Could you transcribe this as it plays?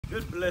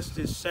Good blessed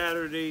this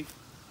Saturday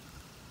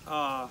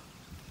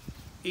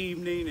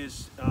evening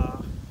is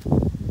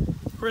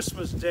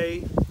Christmas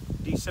Day,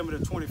 December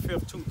the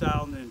 25th,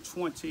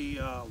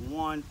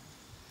 2021.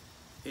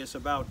 It's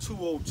about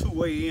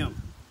 2:02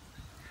 a.m.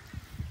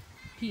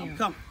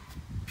 PM.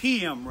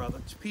 PM rather,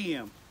 it's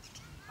PM.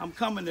 I'm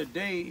coming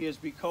today is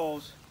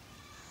because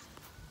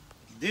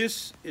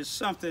this is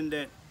something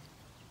that,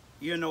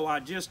 you know,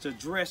 I just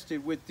addressed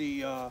it with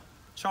the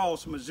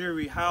Charleston,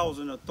 Missouri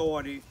Housing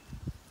Authority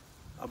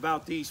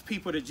about these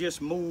people that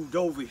just moved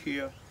over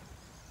here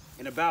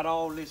and about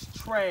all this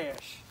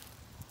trash.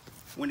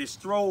 When it's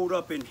thrown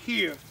up in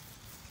here,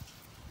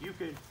 you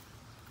can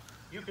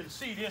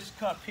see this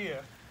cup here.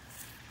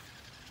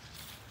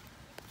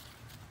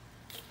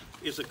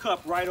 It's a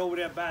cup right over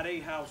there by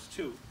their house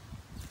too.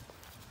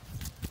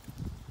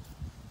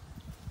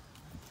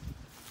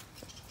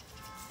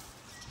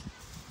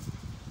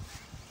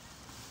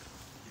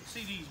 You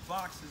see these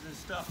boxes and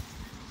stuff.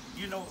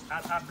 You know,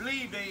 I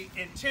believe they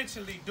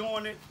intentionally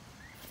doing it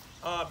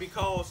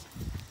because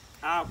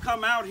I'll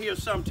come out here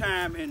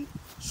sometime and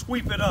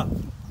sweep it up.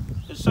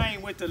 The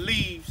same with the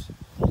leaves.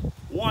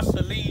 Once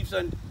the leaves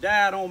done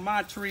died on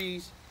my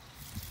trees,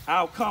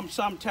 I'll come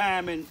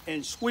sometime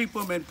and sweep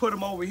them and put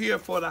them over here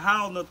for the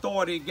housing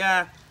authority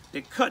guy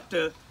that cut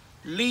the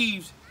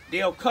leaves.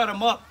 They'll cut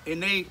them up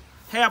and they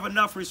have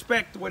enough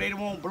respect where they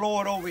won't blow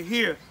it over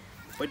here.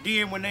 But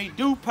then when they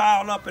do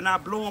pile up and I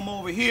blow them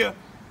over here,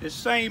 the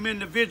same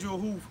individual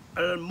who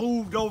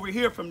moved over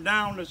here from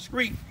down the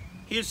street,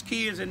 his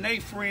kids and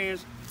their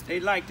friends, they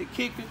like to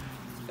kick it.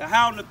 The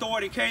housing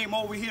authority came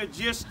over here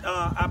just,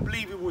 I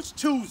believe it was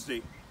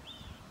Tuesday.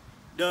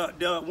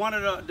 One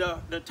of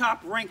the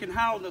top ranking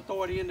housing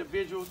authority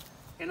individuals,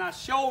 and I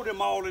showed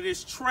them all of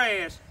this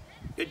trash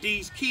that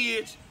these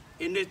kids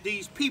and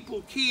these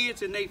people,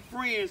 kids and their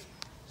friends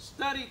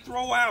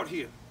throw out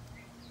here.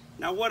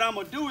 Now what I'm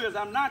gonna do is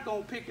I'm not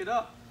gonna pick it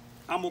up.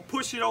 I'm gonna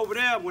push it over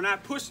there. When I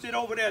pushed it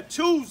over there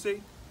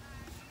Tuesday,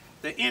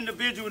 the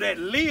individual that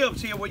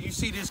lives here where you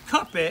see this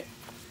cup at,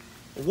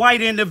 a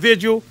white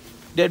individual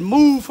that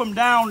moved from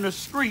down the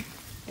street,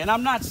 and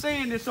I'm not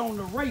saying this on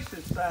the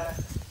racist side,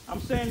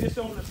 I'm saying this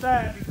on the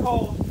side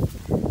because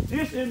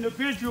this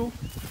individual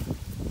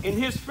and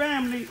his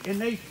family and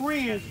their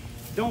friends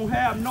don't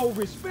have no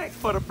respect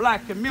for the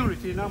black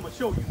community, and I'm gonna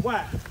show you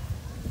why.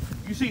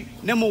 You see,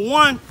 number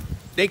one,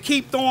 they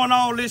keep throwing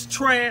all this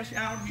trash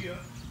out here.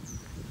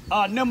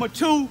 Number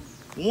two,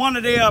 one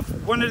of their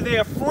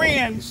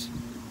friends,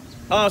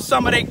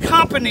 some of their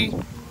company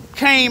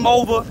came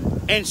over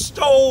and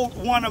stole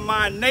one of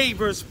my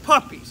neighbor's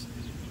puppies.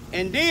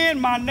 And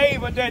then my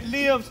neighbor that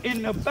lives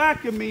in the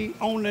back of me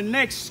on the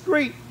next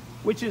street,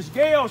 which is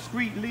Gale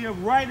Street,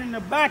 live right in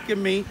the back of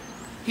me.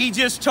 He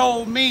just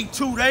told me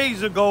 2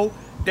 days ago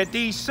that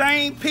these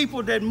same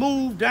people that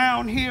moved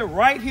down here,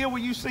 right here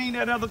where you seen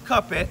that other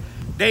cup at,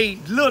 their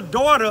little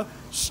daughter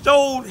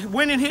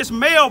went in his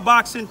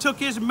mailbox and took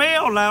his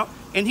mail out,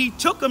 and he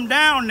took them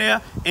down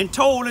there and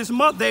told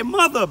their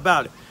mother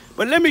about it.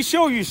 But let me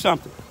show you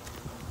something.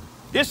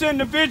 This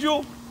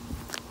individual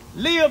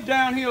lived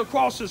down here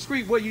across the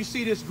street where you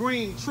see this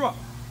green truck.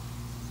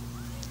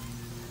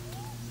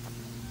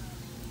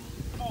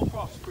 Come on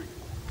across the street.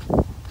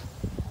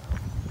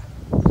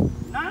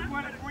 Not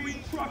where the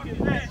green truck is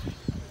at,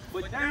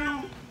 but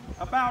down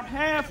about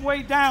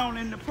halfway down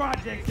in the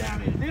project down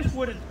there. This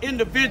was an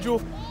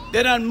individual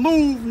that done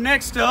moved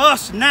next to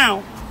us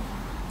now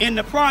in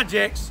the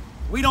projects.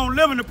 We don't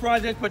live in the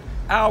projects, but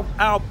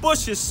our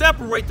bushes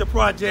separate the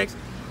projects.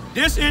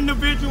 This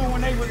individual,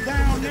 when they were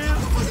down there,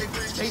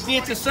 they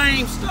did the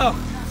same stuff.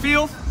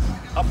 Filth,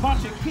 a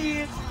bunch of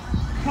kids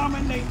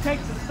coming, they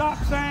take the stop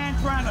sign,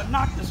 trying to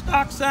knock the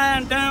stop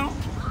sign down.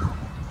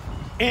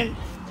 And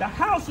the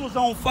house was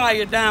on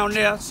fire down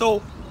there,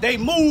 so they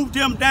moved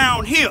them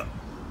down here.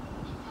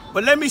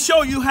 But let me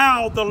show you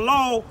how the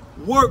law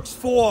works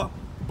for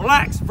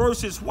blacks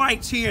versus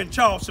whites here in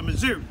Charleston,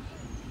 Missouri.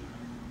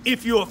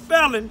 If you're a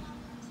felon,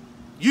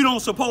 you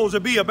don't supposed to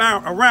be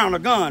around a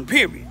gun,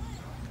 period.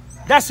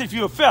 That's if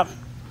you're a felon.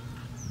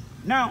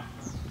 Now,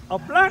 a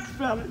black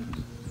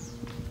felon,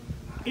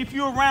 if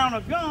you're around a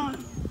gun,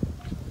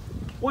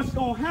 what's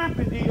gonna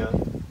happen is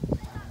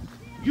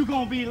you're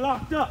gonna be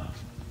locked up.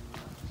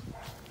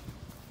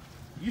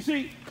 You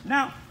see,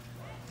 now,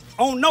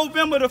 on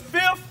November the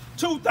 5th,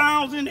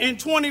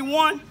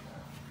 2021,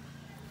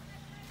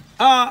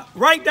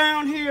 right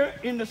down here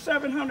in the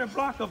 700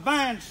 block of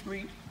Vine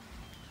Street,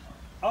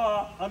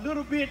 a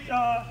little bit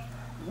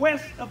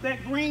west of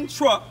that green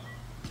truck,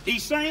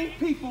 these same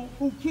people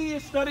who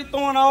kids started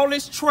throwing all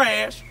this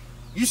trash,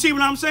 you see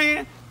what I'm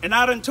saying? And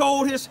I done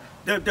told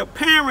the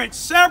parents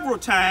several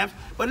times,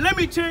 but let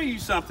me tell you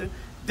something.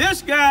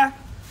 This guy,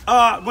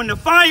 when the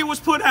fire was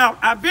put out,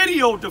 I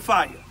videoed the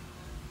fire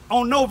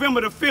on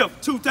November the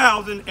 5th,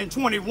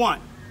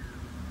 2021.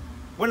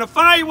 When the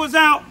fire was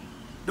out,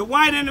 the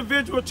white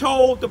individual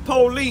told the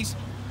police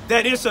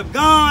that it's a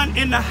gun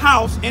in the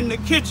house, in the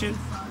kitchen,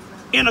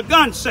 in a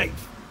gun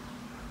safe.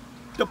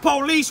 The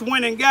police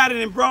went and got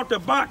it and brought the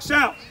box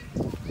out.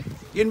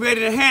 getting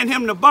ready to hand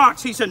him the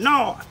box. He said,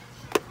 no,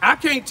 I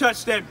can't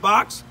touch that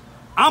box.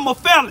 I'm a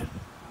felon.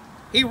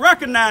 He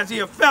recognized he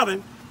a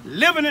felon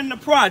living in the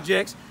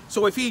projects.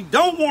 So if he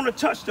don't want to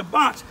touch the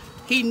box,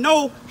 he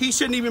know he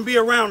shouldn't even be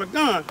around a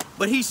gun.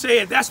 But he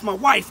said, that's my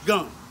wife's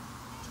gun.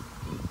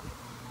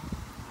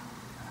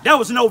 That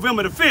was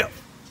November the 5th.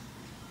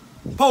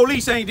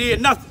 Police ain't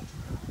did nothing.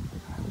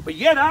 But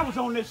yet I was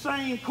on this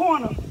same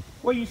corner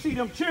where you see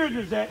them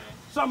children at.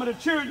 Some of the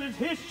children,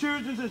 his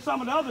children, and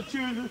some of the other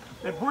children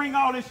that bring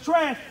all this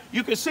trash.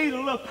 You can see the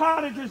little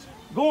cottages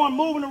going,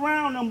 moving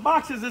around. Them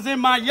boxes is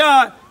in my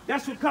yard.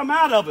 That's what come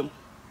out of them.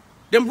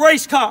 Them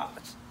race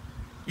cars.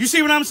 You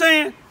see what I'm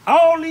saying?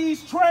 All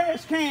these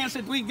trash cans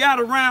that we got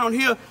around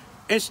here,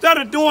 instead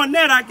of doing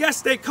that, I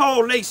guess they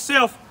call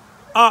themselves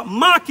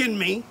mocking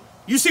me.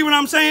 You see what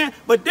I'm saying?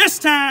 But this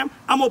time,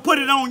 I'm going to put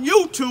it on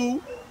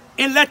YouTube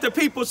and let the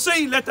people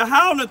see, let the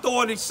housing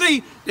authority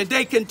see that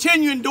they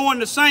continuing doing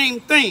the same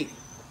thing.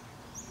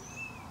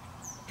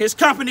 His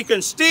company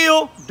can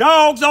steal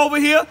dogs over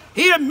here.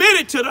 He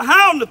admitted to the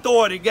housing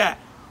authority guy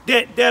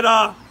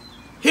that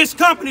his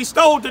company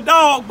stole the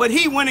dog, but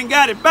he went and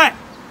got it back.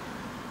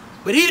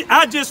 But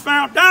I just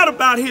found out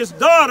about his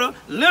daughter.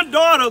 Little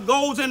daughter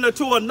goes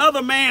into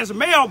another man's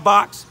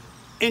mailbox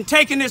and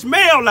taking his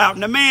mail out,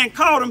 and the man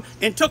caught him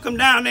and took him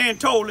down there and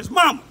told his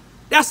mama.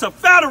 That's a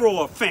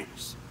federal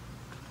offense.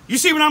 You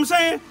see what I'm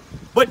saying?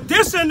 But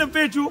this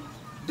individual,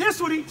 this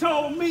what he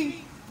told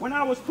me when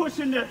I was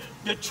pushing the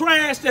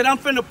trash that I'm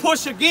finna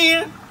push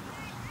again.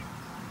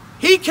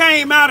 He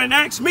came out and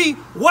asked me,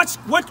 what's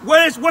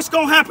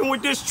gonna happen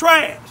with this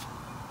trash?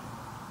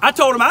 I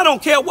told him I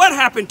don't care what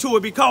happened to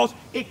it because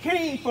it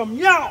came from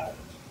y'all.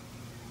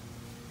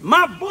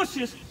 My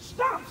bushes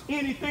stops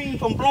anything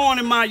from blowing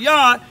in my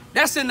yard.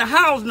 That's in the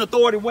housing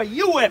authority where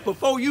you at.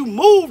 Before you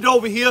moved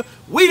over here,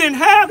 we didn't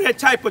have that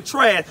type of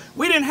trash.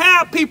 We didn't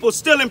have people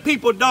stealing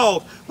people's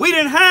dogs. We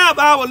didn't have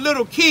our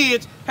little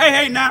kids.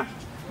 Hey, now.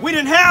 We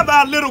didn't have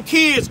our little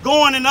kids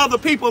going in other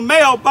people's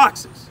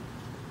mailboxes.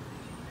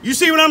 You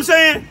see what I'm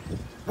saying?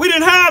 We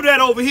didn't have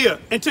that over here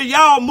until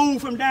y'all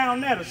moved from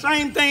down there. The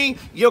same thing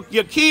your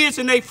kids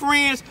and their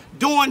friends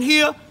doing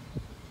here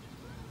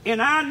in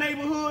our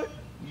neighborhood.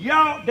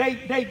 Y'all,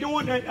 they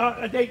doing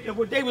that,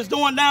 what they was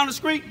doing down the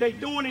street, they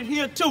doing it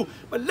here too.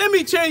 But let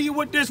me tell you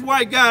what this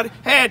white guy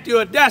had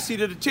the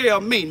audacity to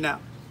tell me now.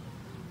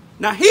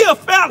 Now, he a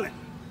felon.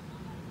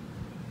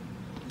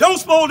 Don't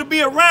supposed to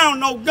be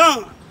around no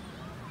gun.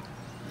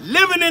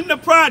 Living in the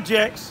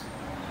projects.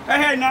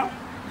 Hey, now,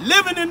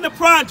 living in the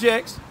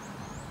projects.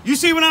 You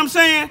see what I'm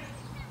saying?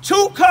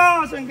 2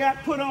 cars and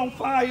got put on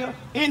fire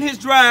in his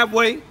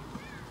driveway.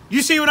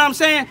 You see what I'm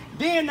saying?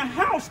 Then the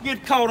house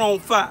get caught on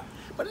fire.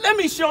 But let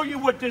me show you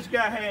what this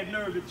guy had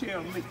nerve to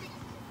tell me.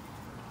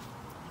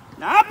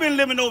 Now, I've been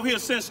living over here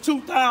since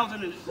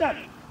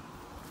 2007.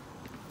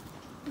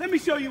 Let me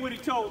show you what he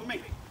told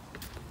me.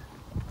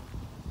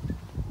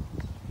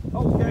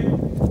 Okay.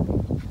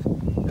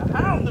 The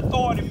housing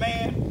authority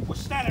man was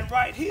standing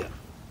right here.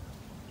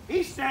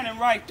 He's standing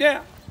right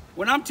there.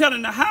 When I'm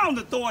telling the housing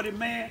authority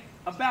man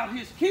about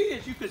his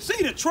kids, you can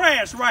see the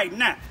trash right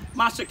now.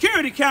 My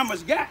security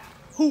cameras got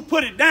who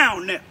put it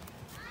down there.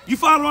 You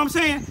follow what I'm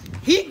saying?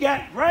 He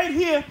got right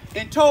here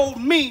and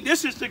told me,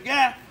 this is the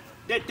guy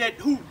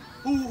who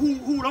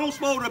don't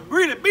supposed to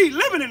really be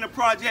living in the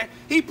project.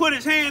 He put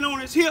his hand on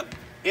his hip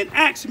and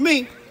asked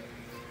me,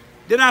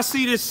 did I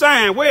see this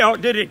sign? Well,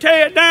 did it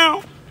tear it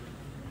down?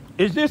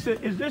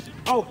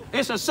 Oh,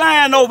 it's a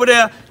sign over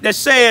there that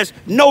says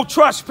no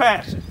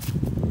trespassing.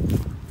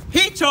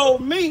 He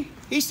told me,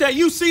 he said,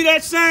 you see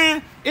that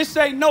sign? It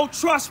say no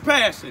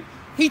trespassing.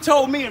 He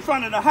told me in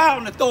front of the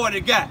housing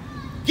authority guy,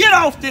 get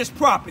off this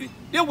property.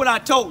 That's what I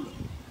told him.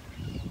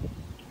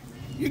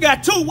 You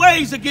got 2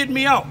 ways to get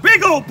me off.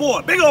 Big old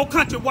boy, big old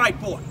country white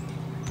boy.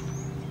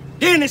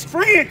 Then his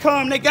friend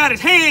come, they got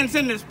his hands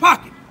in his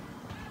pocket.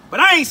 But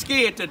I ain't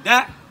scared to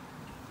die.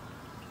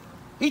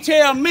 He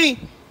tell me,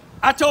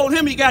 I told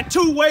him he got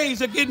 2 ways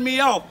to get me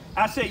off.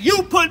 I said,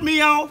 you put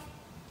me off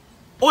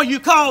or you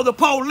call the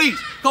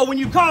police. Because when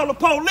you call the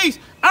police,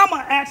 I'm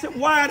going to ask them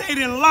why they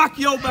didn't lock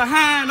your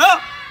behind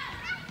up.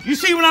 You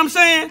see what I'm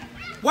saying?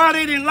 Why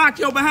they didn't lock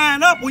your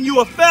behind up when you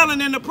were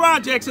felon in the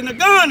projects and the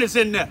gun is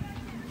in there.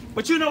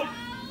 But you know,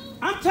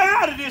 I'm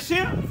tired of this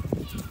here.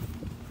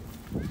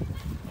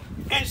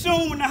 And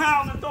soon when the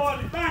housing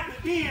authority back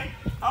again,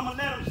 I'm going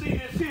to let them see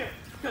this here.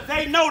 Because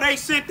they know they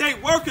sent their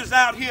workers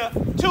out here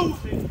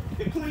Tuesday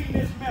to clean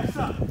this mess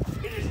up.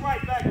 And it's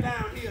right back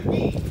down here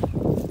again.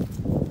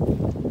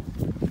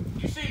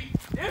 You see,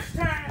 this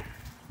time,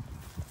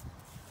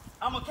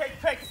 I'm going to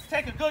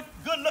take a good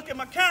look at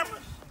my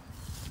cameras.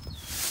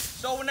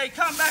 So when they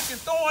come back and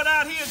throw it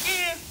out here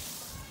again,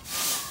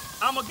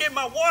 I'm going to get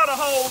my water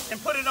hose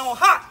and put it on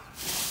hot.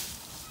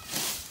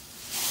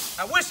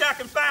 I wish I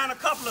could find a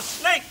couple of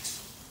snakes.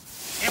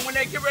 And when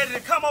they get ready to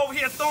come over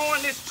here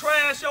throwing this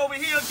trash over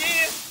here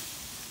again,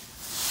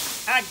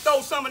 I can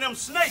throw some of them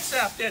snakes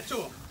out there to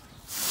them.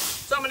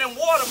 Some of them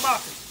water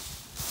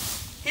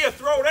moccasins. Here,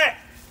 throw that.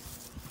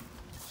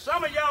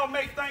 Some of y'all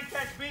may think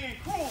that's being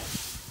cruel.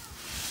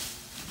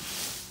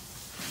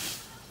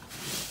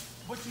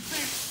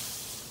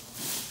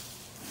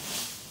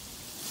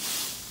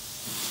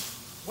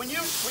 when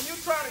you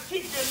try to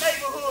keep your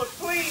neighborhood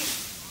clean,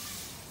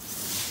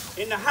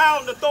 and the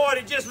housing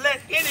authority just let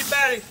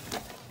anybody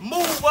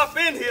move up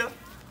in here,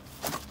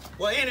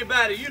 well,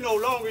 anybody, you know,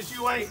 long as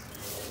you ain't,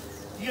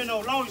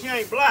 long as you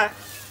ain't black.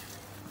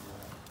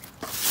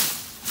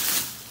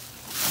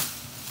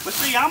 But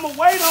see, I'm gonna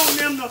wait on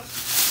them to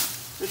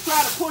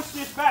try to push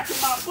this back in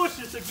my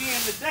bushes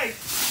again today.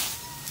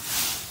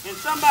 And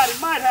somebody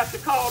might have to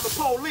call the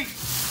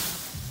police.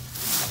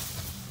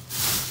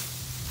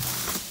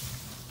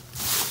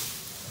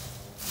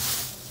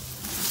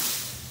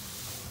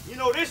 You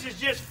know, this is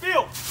just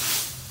filth.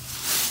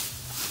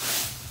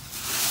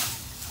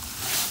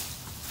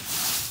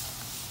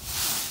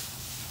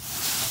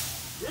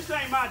 This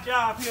ain't my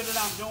job here that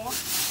I'm doing.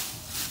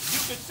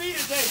 You can see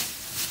today,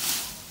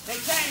 they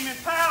came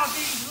and piled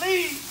these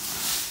leaves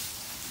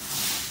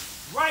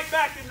right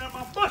back into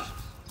my bushes.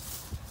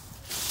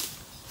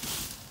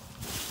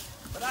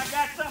 But I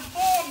got something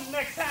for them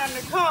next time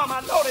they come.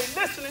 I know they're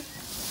listening,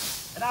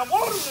 and I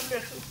want them to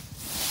listen.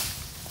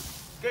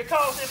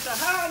 Because if the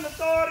housing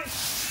authority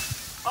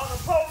or the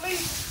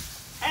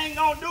police ain't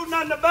gonna do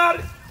nothing about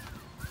it,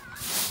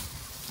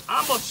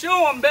 I'm gonna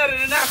show them better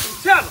than I can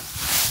tell them.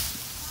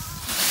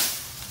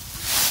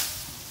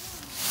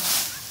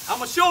 I'm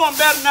gonna show them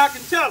better than I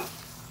can tell them.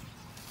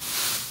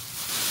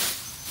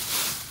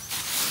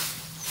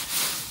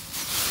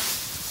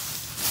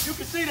 You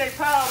can see they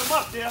piled them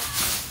up there.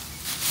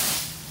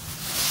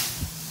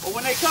 But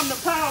when they come to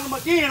pile them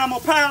again, I'm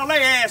gonna pile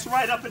their ass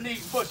right up in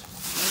these bushes.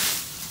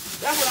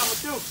 That's what I'm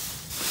gonna do.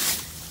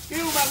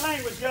 Excuse my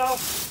language, y'all.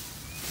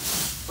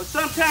 But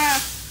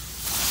sometimes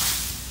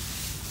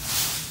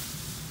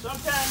you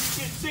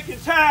get sick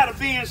and tired of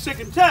being sick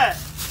and tired.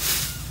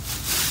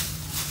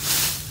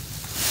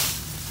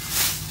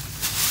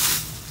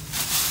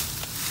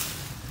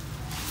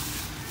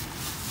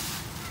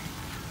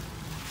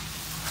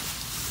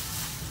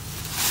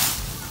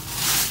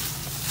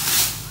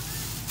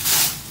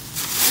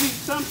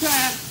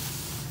 Sometimes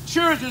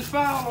children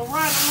follow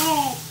right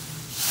along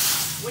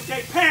with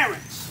their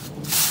parents.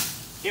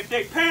 If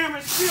their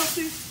parents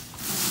filthy,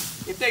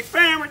 if their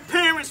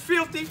parents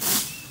filthy,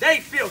 they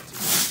filthy.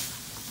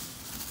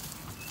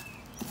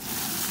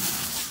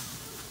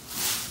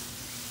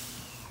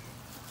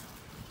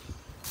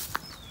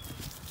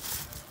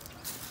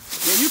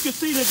 And you can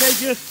see that they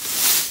just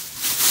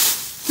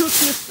took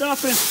this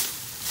stuff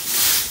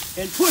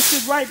and pushed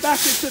it right back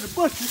into the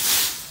bushes.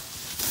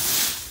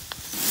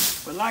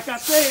 But like I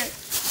said,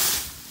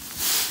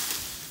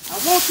 I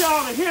want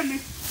y'all to hear me.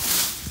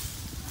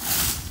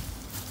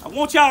 I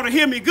want y'all to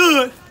hear me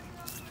good.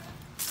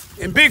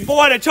 And big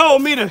boy that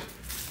told me to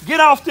get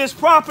off this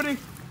property,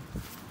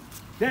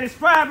 that is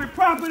private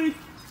property.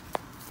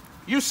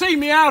 You see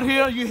me out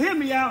here, you hear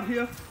me out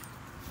here.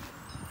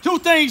 Two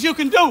things you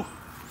can do.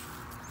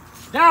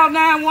 Dial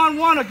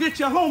 911 or get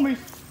your homie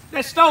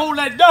that stole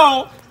that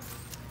dog.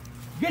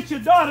 Get your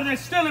daughter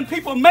that's stealing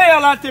people's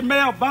mail out their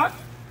mailbox.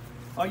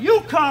 Or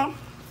you come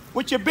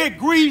with your big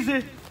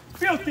greasy,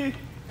 filthy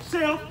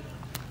self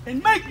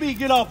and make me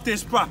get off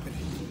this property.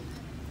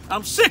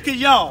 I'm sick of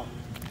y'all.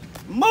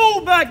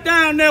 Move back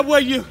down there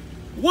where you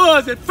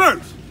was at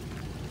first.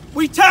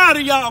 We tired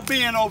of y'all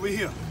being over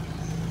here.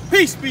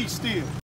 Peace be still.